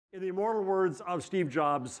In the immortal words of Steve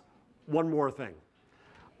Jobs, one more thing.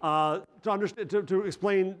 To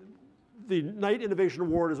explain, the Knight Innovation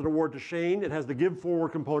Award is an award to Shane. It has the Give Forward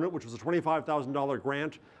component, which was a $25,000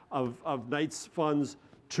 grant of Knight's funds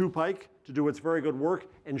to Pike to do its very good work,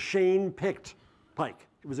 and Shane picked Pike.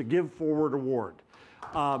 It was a Give Forward award.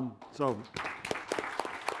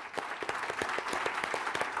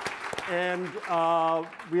 And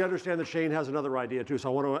we understand that Shane has another idea too, so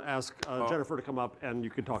I want to ask Jennifer to come up and you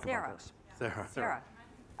can talk about this. Sarah.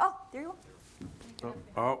 Oh, there you go.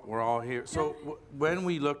 Oh, we're all here. So when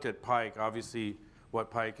we looked at Pike, obviously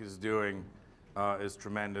what Pike is doing is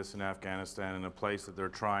tremendous in Afghanistan, in a place that they're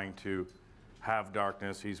trying to have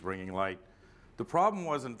darkness. He's bringing light. The problem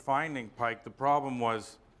wasn't finding Pike. The problem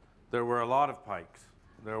was there were a lot of Pikes.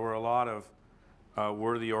 There were a lot of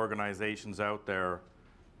worthy organizations out there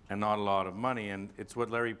and not a lot of money. And it's what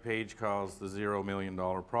Larry Page calls the $0 million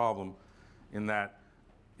problem, in that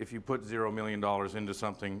if you put $0 million into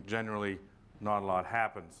something, generally not a lot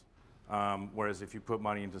happens. Whereas if you put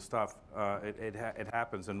money into stuff, it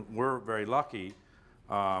happens. And we're very lucky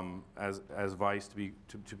as Vice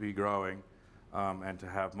to be growing and to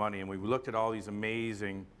have money. And we looked at all these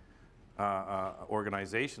amazing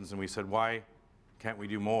organizations and we said, why can't we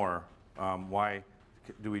do more? Why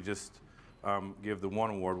do we just give the one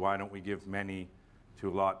award? Why don't we give many to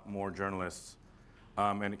a lot more journalists?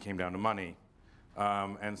 And it came down to money.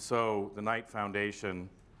 And so the Knight Foundation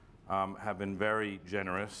have been very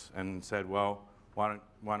generous and said, well, why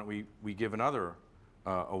don't we give another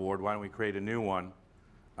award? Why don't we create a new one?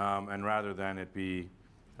 And rather than it be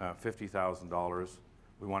 $50,000,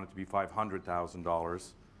 we want it to be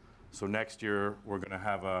 $500,000. So next year we're going to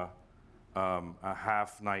have a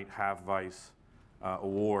half Knight, half Vice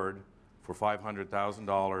award for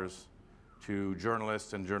 $500,000 to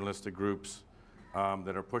journalists and journalistic groups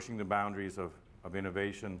that are pushing the boundaries of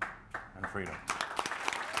innovation and freedom.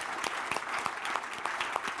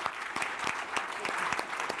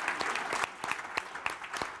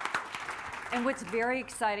 And what's very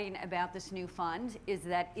exciting about this new fund is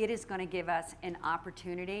that it is going to give us an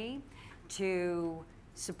opportunity to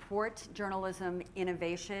support journalism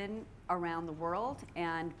innovation around the world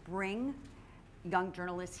and bring young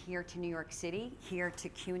journalists here to New York City, here to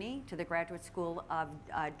CUNY, to the Graduate School of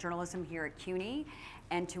Journalism here at CUNY,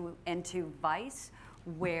 and to Vice,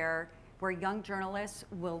 where young journalists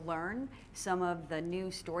will learn some of the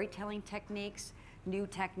new storytelling techniques, new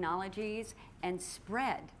technologies, and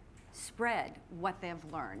spread what they've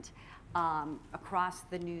learned across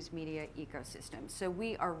the news media ecosystem. So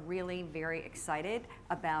we are really very excited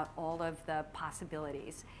about all of the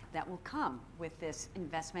possibilities that will come with this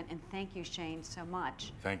investment. And thank you, Shane, so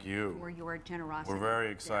much. Thank you for your generosity. We're very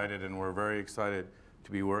excited, and we're very excited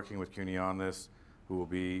to be working with CUNY on this, who will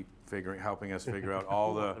be helping us figure out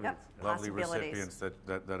all the lovely recipients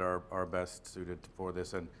that are best suited for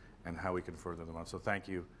this, and how we can further them on. So thank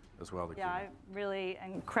you as well to CUNY. I'm really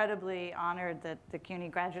incredibly honored that the CUNY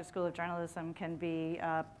Graduate School of Journalism can be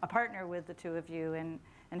a partner with the two of you in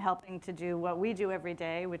helping to do what we do every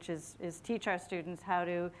day, which is teach our students how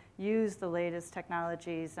to use the latest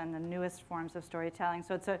technologies and the newest forms of storytelling.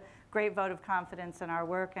 So it's a great vote of confidence in our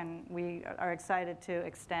work, and we are excited to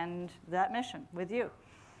extend that mission with you.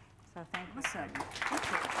 So thank you. Awesome. Thank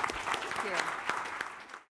you. Thank you.